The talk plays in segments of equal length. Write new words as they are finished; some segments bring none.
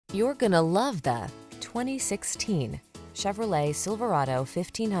You're gonna love the 2016 Chevrolet Silverado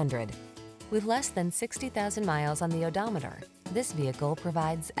 1500. With less than 60,000 miles on the odometer, this vehicle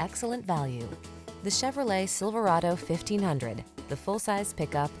provides excellent value. The Chevrolet Silverado 1500, the full-size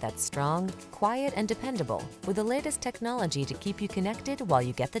pickup that's strong, quiet, and dependable, with the latest technology to keep you connected while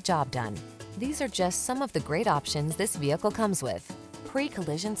you get the job done. These are just some of the great options this vehicle comes with: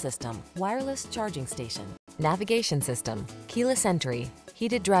 pre-collision system, wireless charging station, navigation system, keyless entry,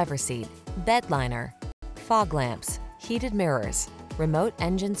 heated driver's seat, bed liner, fog lamps, heated mirrors, remote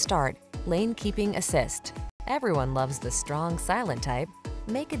engine start, lane keeping assist. Everyone loves the strong, silent type.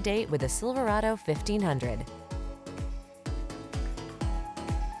 Make a date with a Silverado 1500.